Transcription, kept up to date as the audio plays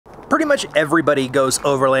Pretty much everybody goes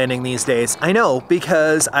overlanding these days. I know,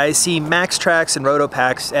 because I see maxtrax and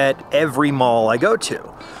rotopax at every mall I go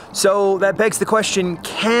to. So that begs the question,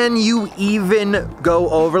 can you even go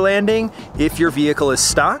overlanding if your vehicle is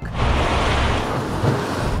stock?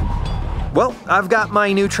 Well, I've got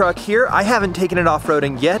my new truck here. I haven't taken it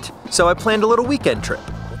off-roading yet, so I planned a little weekend trip.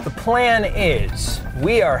 The plan is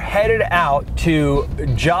we are headed out to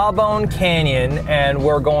Jawbone Canyon, and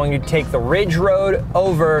we're going to take the Ridge Road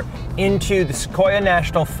over into the Sequoia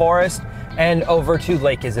National Forest and over to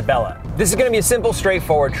Lake Isabella. This is going to be a simple,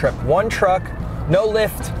 straightforward trip. One truck, no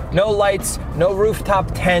lift, no lights, no rooftop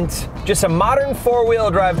tent, just a modern four-wheel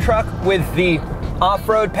drive truck with the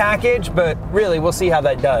off-road package, but really we'll see how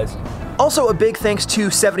that does. Also, a big thanks to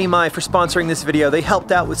 70mi for sponsoring this video. They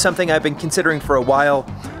helped out with something I've been considering for a while,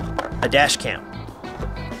 a dash cam.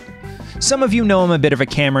 Some of you know I'm a bit of a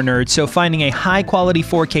camera nerd, so finding a high-quality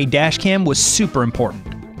 4K dash cam was super important.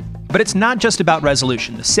 But it's not just about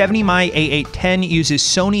resolution. The 70mi A810 uses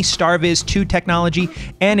Sony StarViz 2 technology,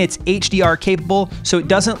 and it's HDR capable, so it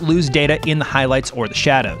doesn't lose data in the highlights or the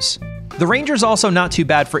shadows. The Ranger's also not too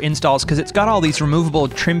bad for installs because it's got all these removable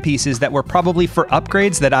trim pieces that were probably for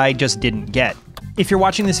upgrades that I just didn't get. If you're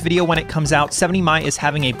watching this video when it comes out, 70mi is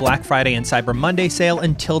having a Black Friday and Cyber Monday sale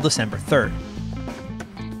until December 3rd.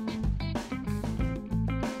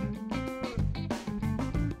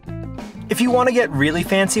 If you want to get really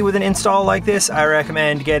fancy with an install like this, I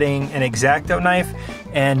recommend getting an X-Acto knife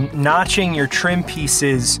and notching your trim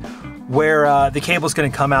pieces where the cable's going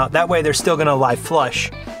to come out. That way they're still going to lie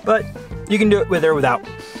flush, but you can do it with or without.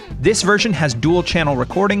 This version has dual channel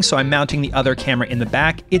recording, so I'm mounting the other camera in the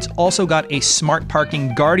back. It's also got a smart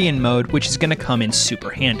parking guardian mode, which is going to come in super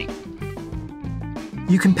handy.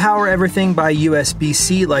 You can power everything by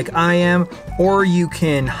USB-C like I am, or you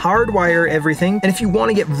can hardwire everything. And if you want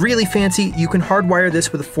to get really fancy, you can hardwire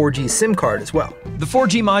this with a 4G SIM card as well. The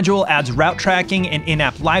 4G module adds route tracking and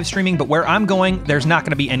in-app live streaming, but where I'm going, there's not going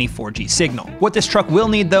to be any 4G signal. What this truck will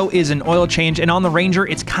need though is an oil change, and on the Ranger,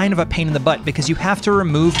 it's kind of a pain in the butt because you have to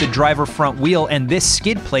remove the driver front wheel and this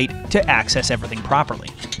skid plate to access everything properly.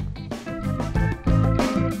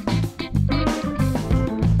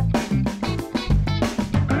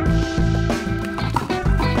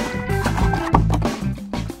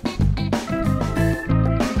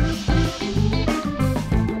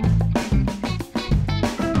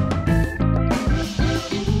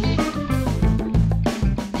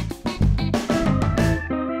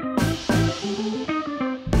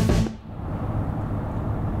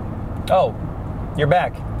 Oh, you're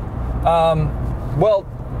back. Well,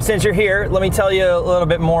 since you're here, let me tell you a little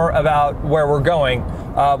bit more about where we're going.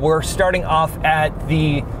 We're starting off at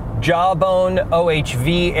the Jawbone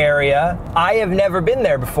OHV area. I have never been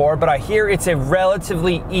there before, but I hear it's a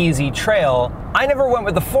relatively easy trail. I never went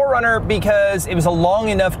with the 4Runner because it was a long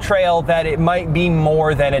enough trail that it might be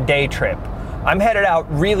more than a day trip. I'm headed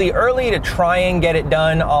out really early to try and get it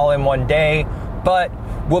done all in one day, but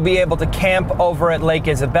we'll be able to camp over at Lake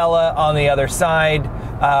Isabella on the other side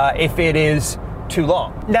if it is too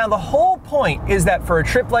long. Now, the whole point is that for a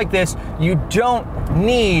trip like this, you don't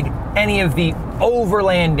need any of the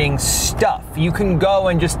overlanding stuff. You can go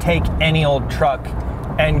and just take any old truck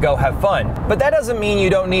and go have fun. But that doesn't mean you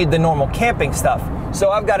don't need the normal camping stuff.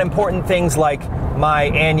 So I've got important things like my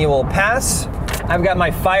annual pass. I've got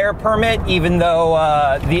my fire permit, even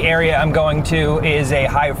though the area I'm going to is a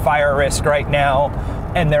high fire risk right now,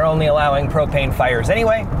 and they're only allowing propane fires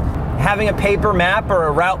anyway. Having a paper map or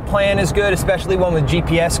a route plan is good, especially one with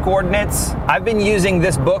GPS coordinates. I've been using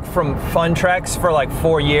this book from Funtrax for like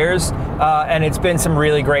 4 years, and it's been some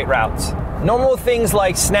really great routes. Normal things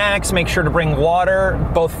like snacks, make sure to bring water,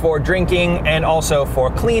 both for drinking and also for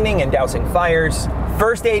cleaning and dousing fires.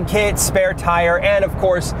 First aid kit, spare tire, and of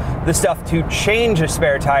course, the stuff to change a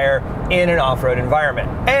spare tire in an off-road environment.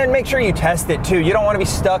 And make sure you test it too. You don't want to be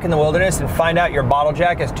stuck in the wilderness and find out your bottle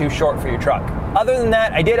jack is too short for your truck. Other than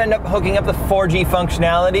that, I did end up hooking up the 4G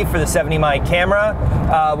functionality for the 70mi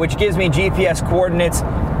camera, which gives me GPS coordinates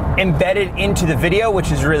embedded into the video,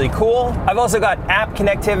 which is really cool. I've also got app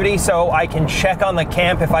connectivity, so I can check on the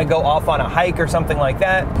camp if I go off on a hike or something like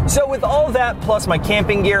that. So with all that plus my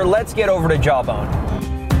camping gear, let's get over to Jawbone.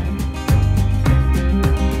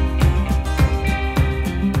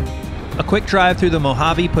 A quick drive through the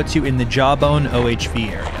Mojave puts you in the Jawbone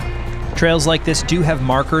OHV area. Trails like this do have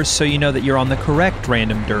markers so you know that you're on the correct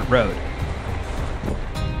random dirt road.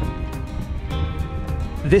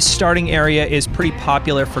 This starting area is pretty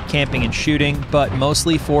popular for camping and shooting, but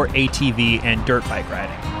mostly for ATV and dirt bike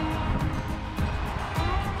riding.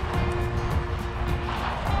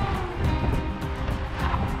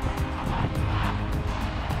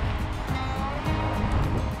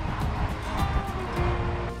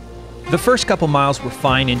 The first couple miles were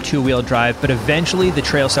fine in two-wheel drive, but eventually the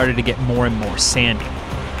trail started to get more and more sandy.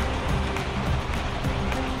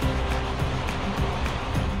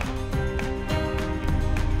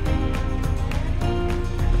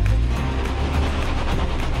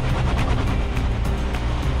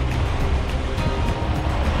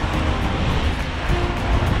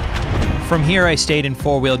 From here, I stayed in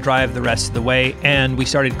four-wheel drive the rest of the way, and we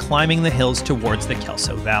started climbing the hills towards the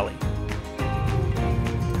Kelso Valley.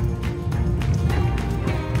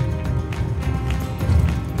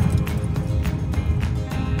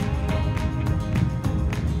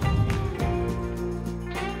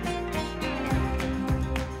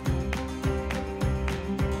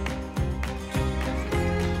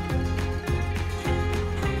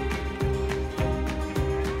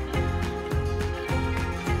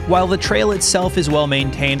 While the trail itself is well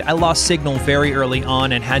maintained, I lost signal very early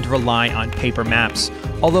on and had to rely on paper maps.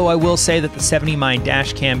 Although I will say that the 70-mi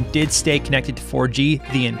dash cam did stay connected to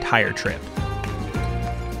 4G the entire trip.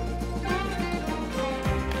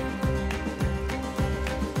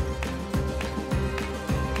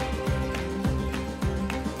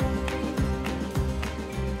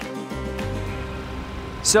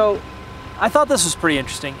 So, I thought this was pretty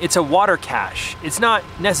interesting. It's a water cache. It's not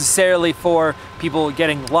necessarily for people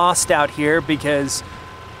getting lost out here because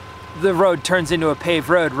the road turns into a paved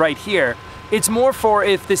road right here. It's more for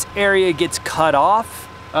if this area gets cut off.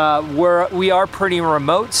 We are pretty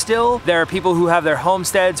remote still. There are people who have their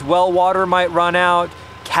homesteads. Well water might run out.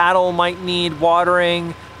 Cattle might need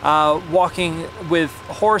watering. Walking with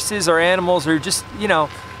horses or animals, or just, you know,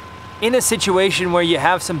 in a situation where you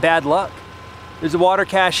have some bad luck. There's a water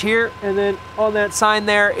cache here, and then on that sign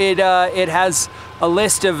there, it has a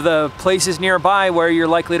list of the places nearby where you're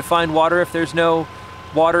likely to find water if there's no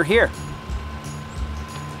water here.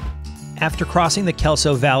 After crossing the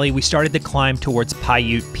Kelso Valley, we started to climb towards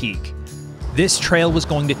Paiute Peak. This trail was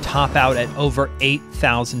going to top out at over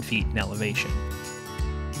 8,000 feet in elevation.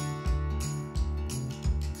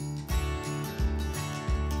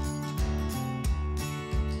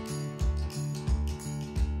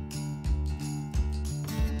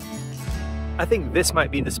 I think this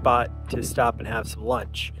might be the spot to stop and have some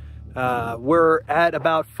lunch. We're at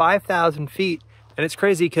about 5,000 feet, and it's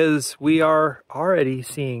crazy because we are already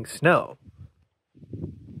seeing snow.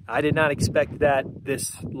 I did not expect that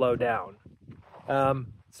this low down.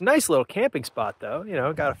 It's a nice little camping spot though, you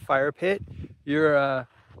know, got a fire pit. You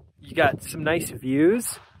got some nice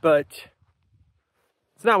views, but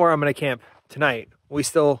it's not where I'm gonna camp tonight. We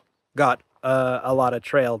still got a lot of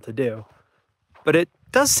trail to do, but it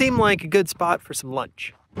does seem like a good spot for some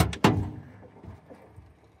lunch.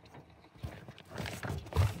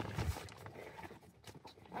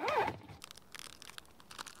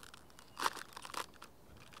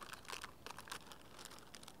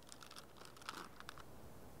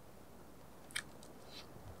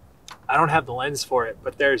 I don't have the lens for it,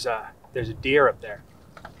 but there's a deer up there.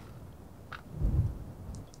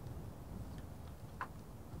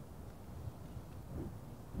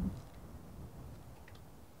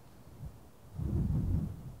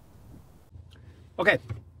 Okay,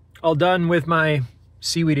 all done with my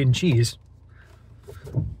seaweed and cheese.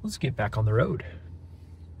 Let's get back on the road.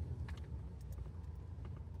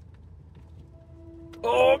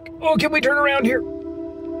 Oh, can we turn around here?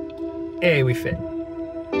 Hey, we fit.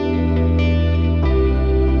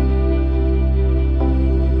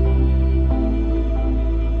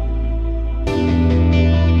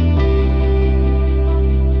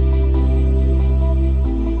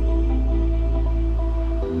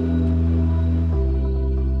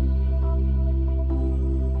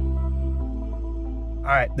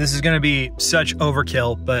 All right, this is gonna be such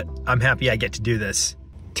overkill, but I'm happy I get to do this.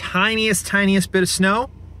 Tiniest bit of snow.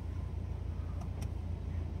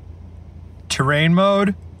 Terrain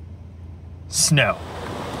mode, snow.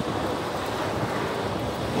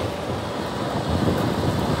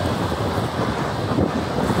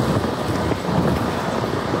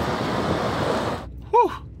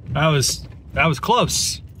 Whew, that was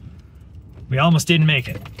close. We almost didn't make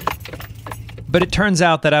it. But it turns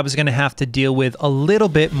out that I was going to have to deal with a little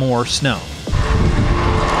bit more snow.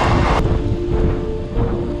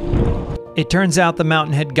 It turns out the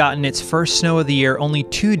mountain had gotten its first snow of the year only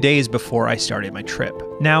 2 days before I started my trip.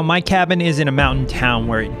 Now, my cabin is in a mountain town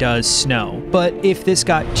where it does snow, but if this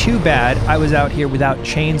got too bad, I was out here without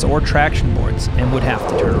chains or traction boards and would have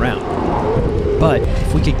to turn around. But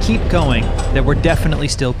if we could keep going, there were definitely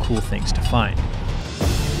still cool things to find.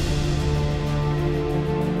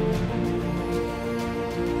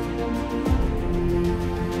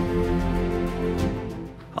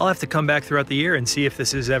 I'll have to come back throughout the year and see if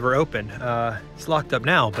this is ever open. It's locked up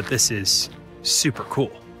now, but this is super cool.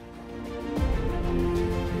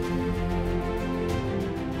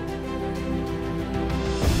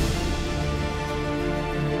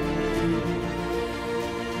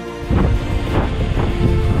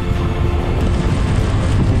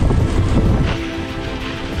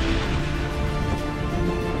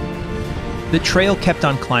 The trail kept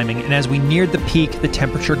on climbing, and as we neared the peak, the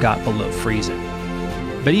temperature got below freezing.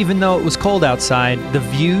 But even though it was cold outside, the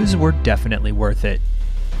views were definitely worth it.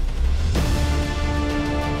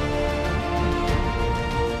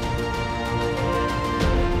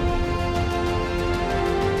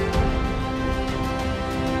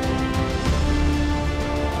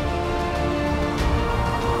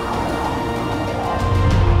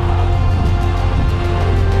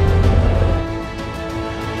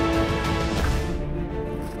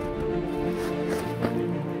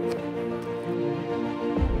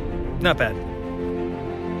 Not bad.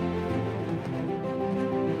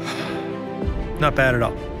 Not bad at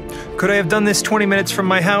all. Could I have done this 20 minutes from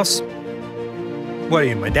my house? What are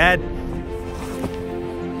you, my dad?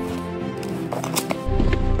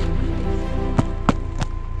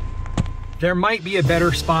 There might be a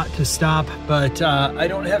better spot to stop, but I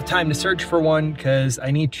don't have time to search for one because I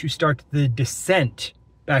need to start the descent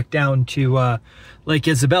back down to Lake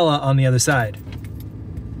Isabella on the other side.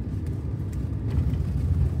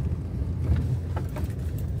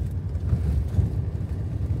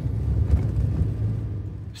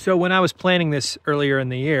 So when I was planning this earlier in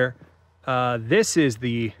the year, this is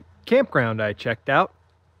the campground I checked out.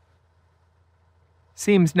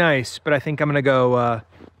 Seems nice, but I think I'm gonna go a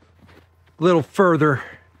little further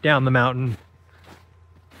down the mountain,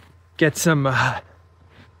 get some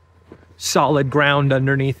solid ground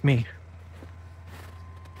underneath me.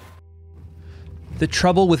 The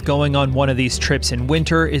trouble with going on one of these trips in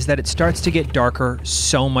winter is that it starts to get darker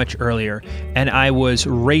so much earlier, and I was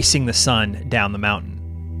racing the sun down the mountain.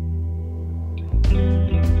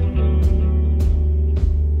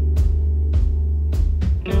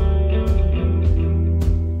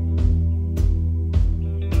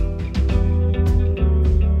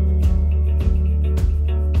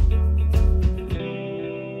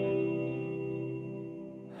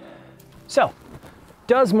 So,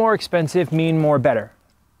 does more expensive mean more better?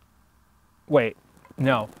 Wait,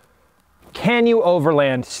 no. Can you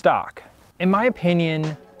overland stock? In my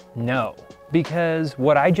opinion, no. Because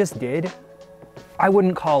what I just did, I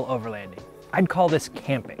wouldn't call overlanding. I'd call this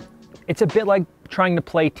camping. It's a bit like trying to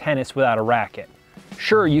play tennis without a racket.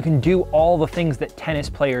 Sure, you can do all the things that tennis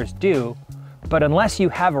players do, but unless you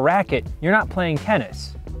have a racket, you're not playing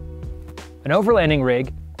tennis. An overlanding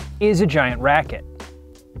rig is a giant racket.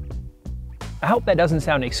 I hope that doesn't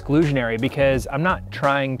sound exclusionary because I'm not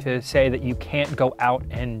trying to say that you can't go out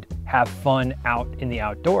and have fun out in the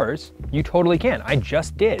outdoors. You totally can. I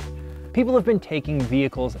just did. People have been taking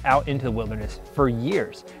vehicles out into the wilderness for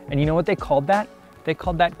years. And you know what they called that? They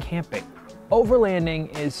called that camping.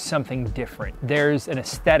 Overlanding is something different. There's an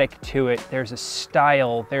aesthetic to it. There's a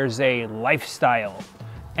style. There's a lifestyle.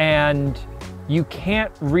 And you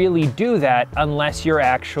can't really do that unless you're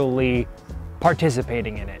actually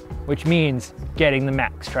participating in it, which means getting the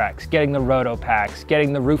maxtrax, getting the rotopax,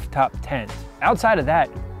 getting the rooftop tent. Outside of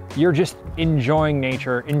that, you're just enjoying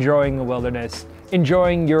nature, enjoying the wilderness,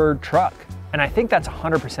 enjoying your truck. And I think that's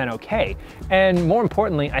 100% okay. And more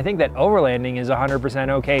importantly, I think that overlanding is 100%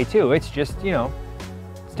 okay too. It's just, you know,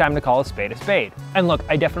 it's time to call a spade a spade. And look,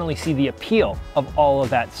 I definitely see the appeal of all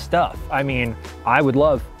of that stuff. I mean, I would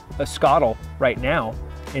love a Scottle right now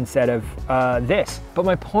instead of this. But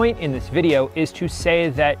my point in this video is to say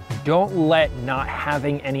that don't let not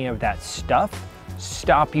having any of that stuff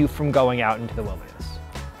stop you from going out into the wilderness.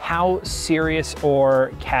 How serious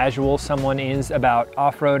or casual someone is about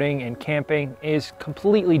off-roading and camping is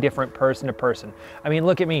completely different person to person. I mean,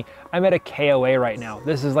 look at me, I'm at a KOA right now.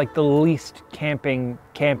 This is like the least camping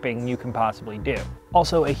you can possibly do.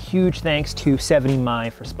 Also, a huge thanks to 70 My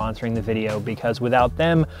for sponsoring the video, because without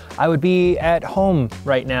them, I would be at home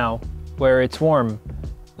right now where it's warm.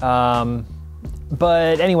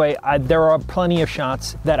 But anyway, there are plenty of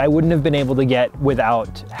shots that I wouldn't have been able to get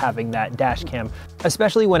without having that dash cam,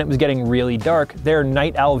 especially when it was getting really dark. Their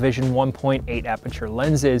Night Owl Vision 1.8 aperture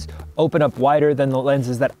lenses open up wider than the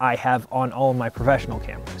lenses that I have on all of my professional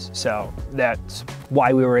cameras. So that's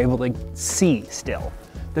why we were able to see still.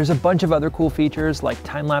 There's a bunch of other cool features like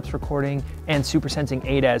time-lapse recording and super sensing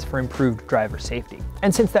ADAS for improved driver safety.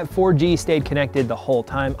 And since that 4G stayed connected the whole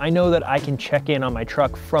time, I know that I can check in on my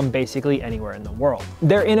truck from basically anywhere in the world.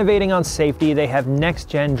 They're innovating on safety, they have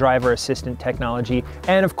next-gen driver assistant technology,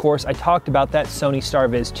 and of course I talked about that Sony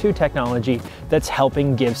StarViz 2 technology that's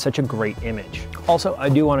helping give such a great image. Also, I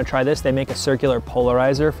do want to try this. They make a circular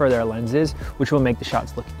polarizer for their lenses, which will make the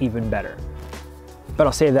shots look even better. But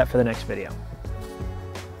I'll save that for the next video.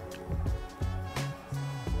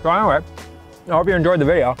 So anyway, I hope you enjoyed the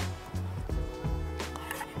video.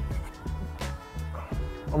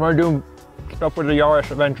 I'm gonna do stuff with the Yaris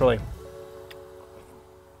eventually.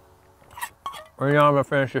 Right now I'm gonna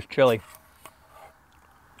finish this chili.